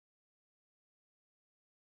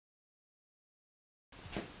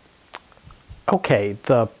Okay,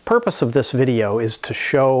 the purpose of this video is to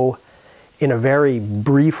show in a very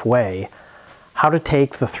brief way how to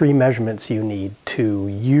take the three measurements you need to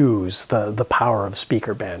use the power of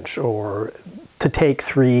Speakerbench, or to take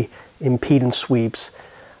three impedance sweeps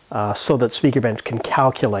so that Speakerbench can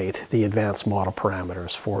calculate the advanced model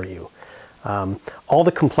parameters for you. All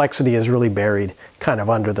the complexity is really buried kind of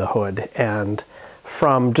under the hood, and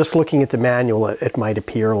from just looking at the manual, it might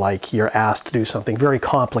appear like you're asked to do something very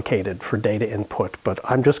complicated for data input, but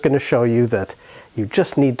I'm just going to show you that you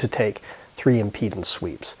just need to take three impedance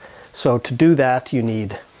sweeps. So to do that, you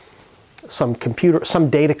need some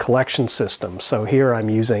data collection system. So here I'm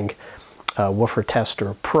using Woofer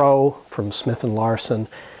Tester Pro from Smith & Larson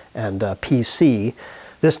and PC.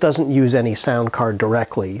 This doesn't use any sound card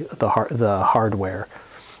directly. The hardware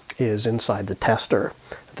is inside the tester.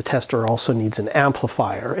 The tester also needs an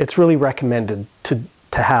amplifier. It's really recommended to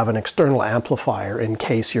have an external amplifier in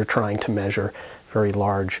case you're trying to measure very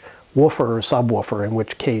large woofer or subwoofer, in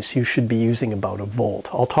which case you should be using about a volt.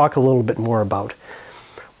 I'll talk a little bit more about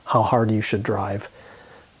how hard you should drive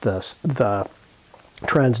the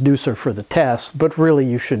transducer for the test, but really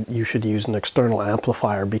you should use an external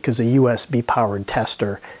amplifier, because a USB powered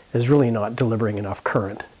tester is really not delivering enough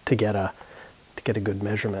current to get a good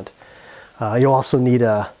measurement. You'll also need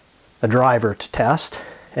a driver to test,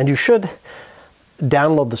 and you should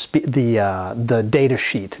download the data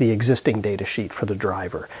sheet, the existing data sheet for the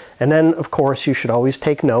driver. And then, of course, you should always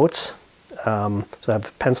take notes. So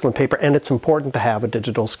have pencil and paper, and it's important to have a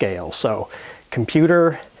digital scale. So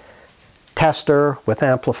computer, tester with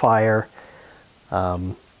amplifier,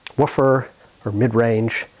 woofer or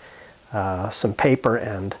mid-range, some paper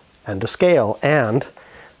and a scale. And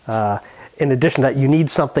in addition to that, you need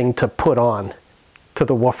something to put on to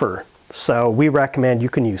the woofer. So we recommend you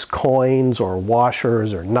can use coins or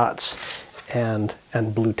washers or nuts and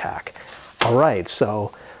blue tack. All right,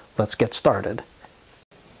 so let's get started.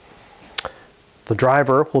 The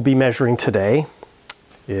driver we'll be measuring today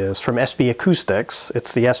is from SB Acoustics.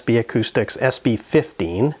 It's the SB Acoustics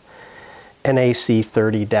SB15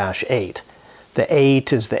 NAC30-8. The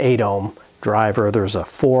 8 is the 8 ohm driver. There's a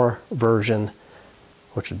 4 version,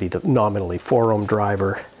 which would be the nominally 4 ohm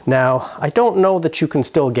driver. Now, I don't know that you can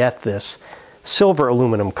still get this silver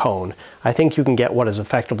aluminum cone. I think you can get what is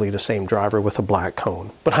effectively the same driver with a black cone,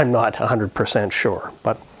 but I'm not 100% sure.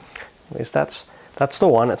 But anyways, that's the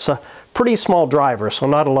one. It's a pretty small driver, so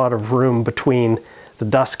not a lot of room between the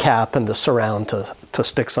dust cap and the surround to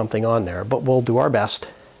stick something on there, but we'll do our best.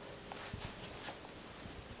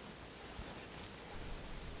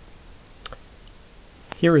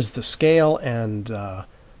 Here is the scale and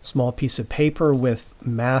small piece of paper with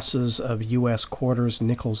masses of US quarters,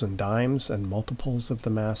 nickels, and dimes, and multiples of the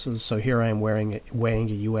masses. So here I am weighing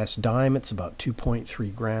a US dime. It's about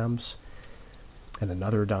 2.3 grams. And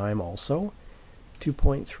another dime also,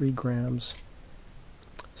 2.3 grams.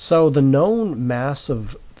 So the known mass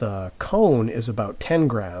of the cone is about 10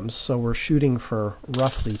 grams. So we're shooting for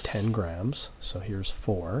roughly 10 grams. So here's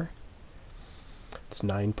 4. It's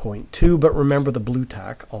 9.2, but remember the blue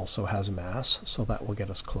tack also has mass, so that will get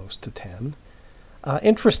us close to 10.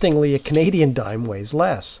 Interestingly, a Canadian dime weighs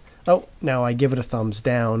less. Oh, now I give it a thumbs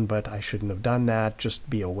down, but I shouldn't have done that. Just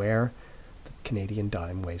be aware the Canadian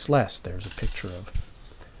dime weighs less. There's a picture of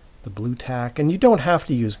the blue tack, and you don't have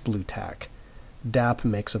to use blue tack. DAP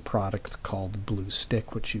makes a product called Blue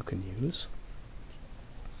Stick, which you can use.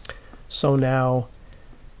 So now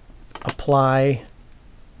apply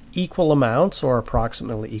equal amounts, or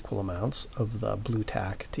approximately equal amounts, of the blue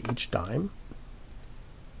tack to each dime.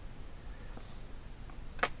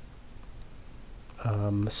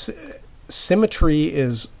 Symmetry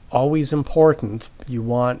is always important. You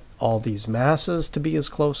want all these masses to be as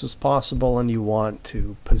close as possible, and you want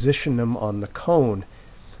to position them on the cone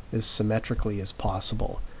as symmetrically as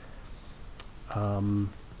possible. And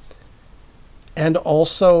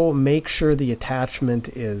also make sure the attachment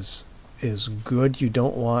is good. You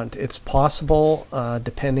don't want, it's possible,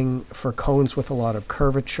 depending, for cones with a lot of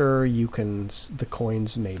curvature, the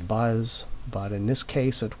coins may buzz, but in this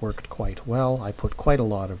case it worked quite well. I put quite a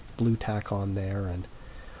lot of blue tack on there, and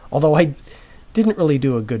although I didn't really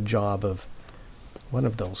do a good job of one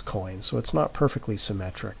of those coins, so it's not perfectly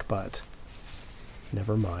symmetric, but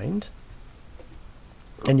never mind.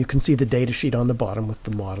 And you can see the data sheet on the bottom with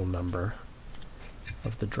the model number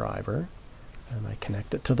of the driver. And I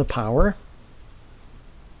connect it to the power.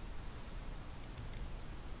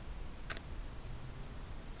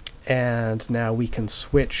 And now we can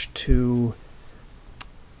switch to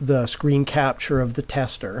the screen capture of the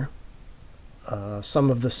tester. Some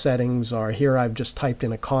of the settings are here. I've just typed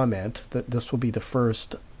in a comment that this will be the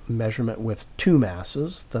first measurement with two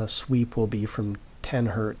masses. The sweep will be from 10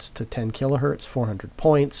 hertz to 10 kilohertz, 400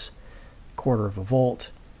 points, quarter of a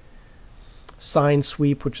volt. Sine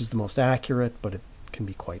sweep, which is the most accurate, but it can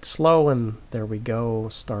be quite slow, and there we go,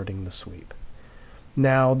 starting the sweep.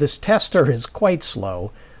 Now, this tester is quite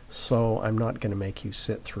slow, so I'm not going to make you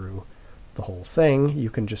sit through the whole thing. You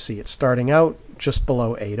can just see it starting out just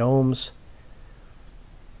below 8 ohms.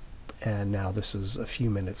 And now this is a few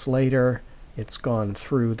minutes later. It's gone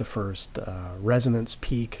through the first resonance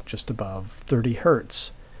peak just above 30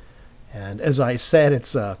 hertz. And as I said,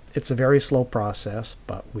 it's a very slow process,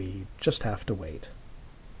 but we just have to wait.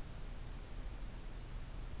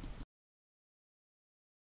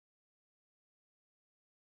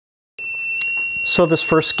 So this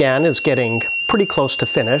first scan is getting pretty close to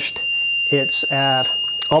finished. It's at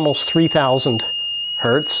almost 3,000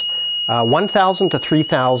 hertz. 1,000 to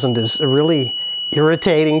 3,000 is a really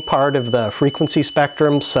irritating part of the frequency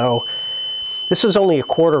spectrum, so this is only a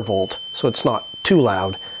quarter volt, so it's not too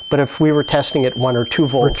loud. But if we were testing at 1 or 2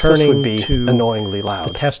 volts, this would be annoyingly loud.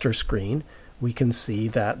 The tester screen, we can see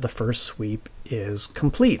that the first sweep is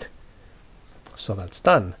complete. So that's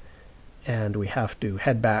done. And we have to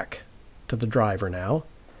head back to the driver now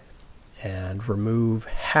and remove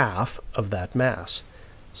half of that mass.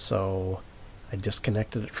 So I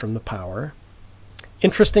disconnected it from the power.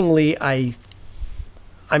 Interestingly, I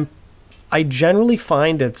generally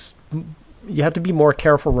find you have to be more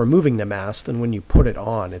careful removing the mass than when you put it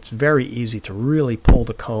on. It's very easy to really pull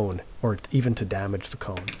the cone, or even to damage the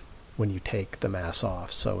cone when you take the mass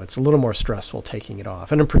off. So it's a little more stressful taking it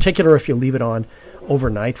off. And in particular, if you leave it on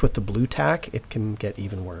overnight with the blue tack, it can get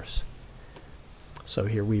even worse. So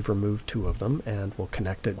here we've removed 2 of them, and we'll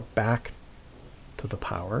connect it back to the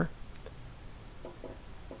power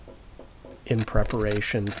in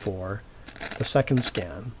preparation for the second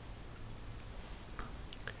scan.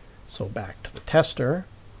 So back to the tester.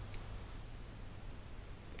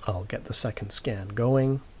 I'll get the second scan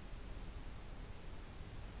going.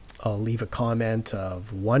 I'll leave a comment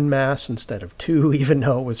of 1 mass instead of 2, even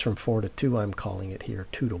though it was from 4 to 2. I'm calling it here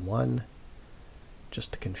 2 to 1,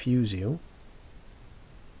 just to confuse you.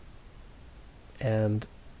 And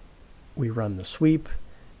we run the sweep.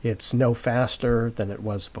 It's no faster than it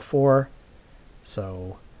was before,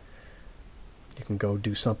 so you can go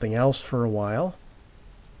do something else for a while.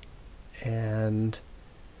 And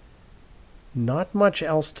not much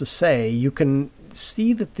else to say. You can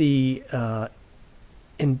see that the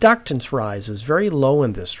inductance rise is very low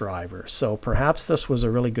in this driver, so perhaps this was a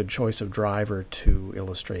really good choice of driver to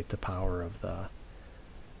illustrate the power of the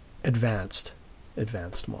advanced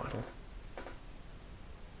model.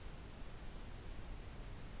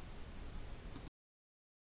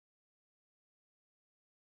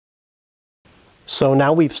 So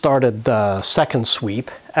now we've started the second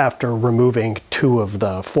sweep after removing 2 of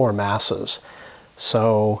the 4 masses.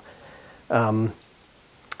 So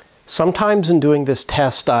sometimes in doing this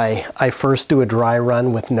test, I first do a dry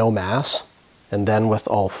run with no mass, and then with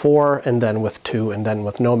all 4, and then with 2, and then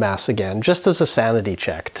with no mass again, just as a sanity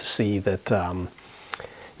check to see that,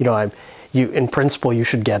 in principle, you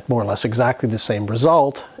should get more or less exactly the same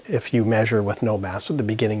result if you measure with no mass at the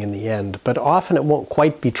beginning and the end. But often it won't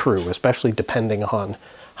quite be true, especially depending on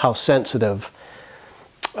how sensitive,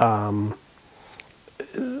 how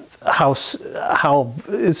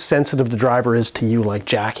sensitive the driver is to you, like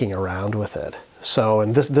jacking around with it. So,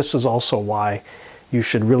 and this is also why you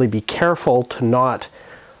should really be careful to not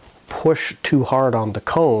push too hard on the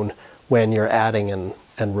cone when you're adding and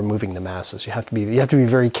removing the masses. You have to be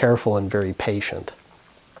very careful and very patient.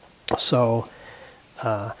 So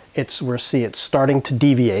it's starting to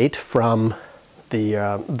deviate from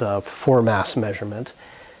the 4 mass measurement,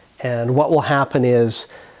 and what will happen is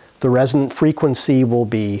the resonant frequency will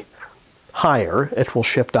be higher. It will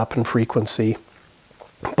shift up in frequency,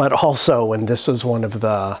 but also, and this is one of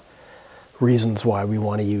the reasons why we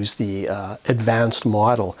want to use the advanced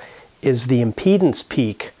model, is the impedance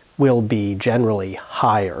peak will be generally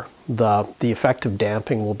higher. The effective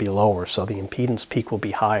damping will be lower, so the impedance peak will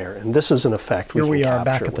be higher. And this is an effect we can capture. Here we are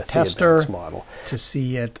back at the tester to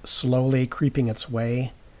see it slowly creeping its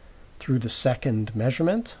way through the second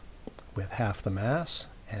measurement with half the mass.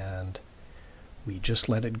 And we just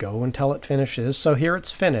let it go until it finishes. So here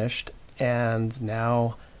it's finished, and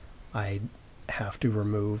now I have to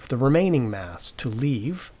remove the remaining mass to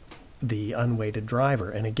leave the unweighted driver.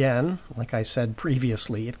 And again, like I said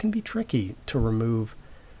previously, it can be tricky to remove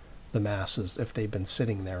the masses if they've been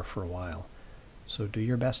sitting there for a while. So do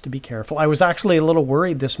your best to be careful. I was actually a little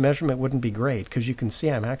worried this measurement wouldn't be great, because you can see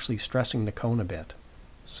I'm actually stressing the cone a bit.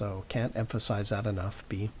 So can't emphasize that enough.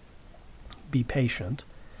 Be patient.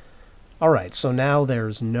 All right, so now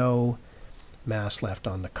there's no mass left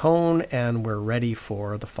on the cone, and we're ready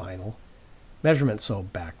for the final measurement. So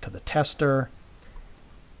back to the tester,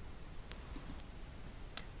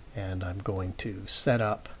 and I'm going to set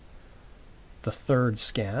up the third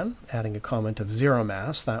scan, adding a comment of 0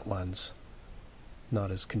 mass. That one's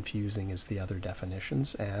not as confusing as the other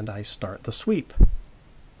definitions, and I start the sweep.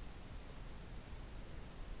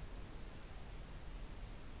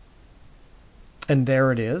 And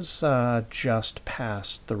there it is, just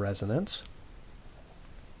past the resonance.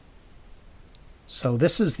 So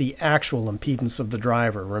this is the actual impedance of the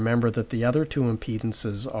driver. Remember that the other two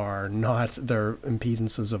impedances are not their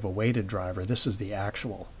impedances of a weighted driver. This is the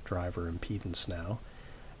actual driver impedance now.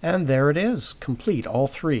 And there it is, complete, all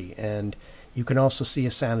three. And you can also see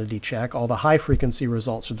a sanity check. All the high frequency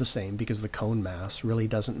results are the same because the cone mass really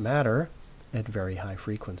doesn't matter at very high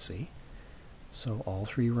frequency. So all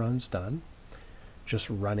three runs done.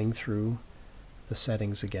 Just running through the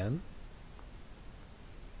settings again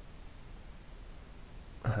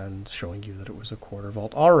and showing you that it was a 1/4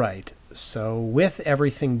 volt. All right, so with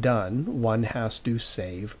everything done, one has to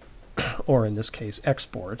save, or in this case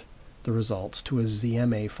export, the results to a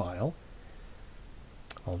ZMA file.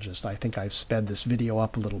 I think I've sped this video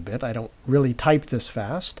up a little bit. I don't really type this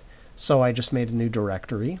fast, so I just made a new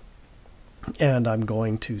directory. And I'm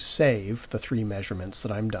going to save the 3 measurements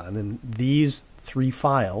that I'm done. And these 3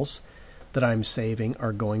 files that I'm saving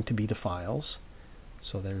are going to be the files.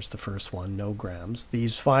 So there's the first one, no grams.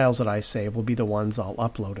 These files that I save will be the ones I'll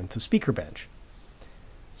upload into Speakerbench.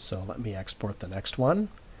 So let me export the next one.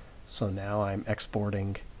 So now I'm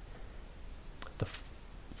exporting the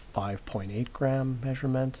 5.8 gram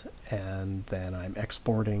measurement, and then I'm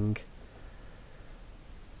exporting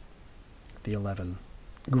the 11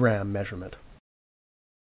 gram measurement.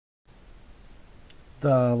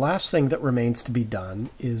 The last thing that remains to be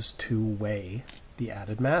done is to weigh the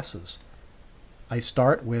added masses. I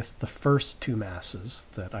start with the first 2 masses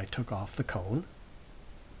that I took off the cone,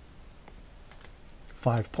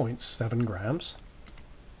 5.7 grams.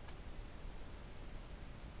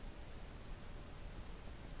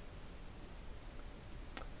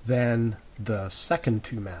 Then the second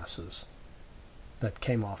 2 masses that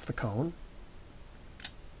came off the cone,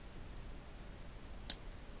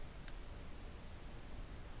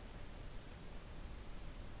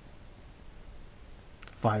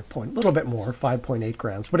 5.8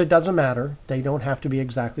 grams, but it doesn't matter. They don't have to be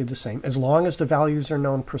exactly the same. As long as the values are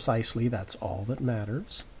known precisely, that's all that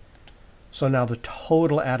matters. So now the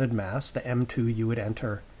total added mass, the M2 you would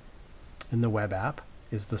enter in the web app,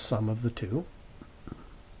 is the sum of the 2.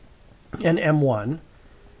 And M1,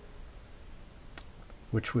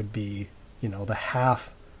 which would be, the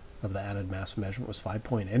half of the added mass measurement, was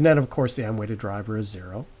 5.8. And then, of course, the M-weighted driver is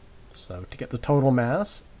 0. So to get the total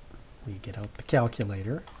mass, we get out the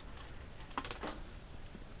calculator.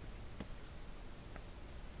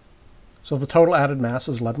 So the total added mass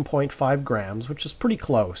is 11.5 grams, which is pretty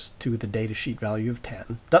close to the datasheet value of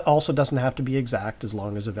 10. That also doesn't have to be exact as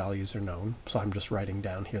long as the values are known. So I'm just writing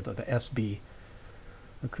down here that the SB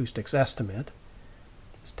acoustics estimate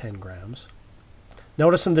is 10 grams.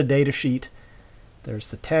 Notice in the datasheet there's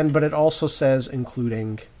the 10, but it also says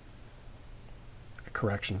including a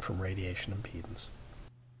correction from radiation impedance.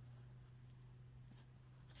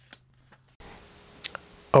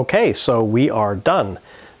 Okay, so we are done.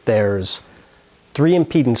 There's 3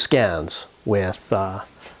 impedance scans with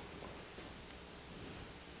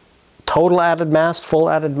total added mass, full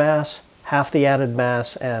added mass, half the added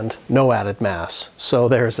mass, and no added mass. So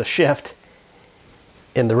there's a shift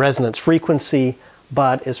in the resonance frequency,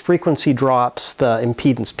 but as frequency drops, the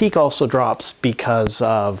impedance peak also drops because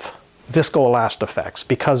of viscoelastic effects,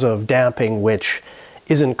 because of damping, which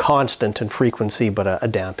isn't constant in frequency, but a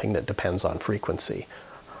damping that depends on frequency.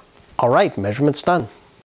 All right, measurement's done.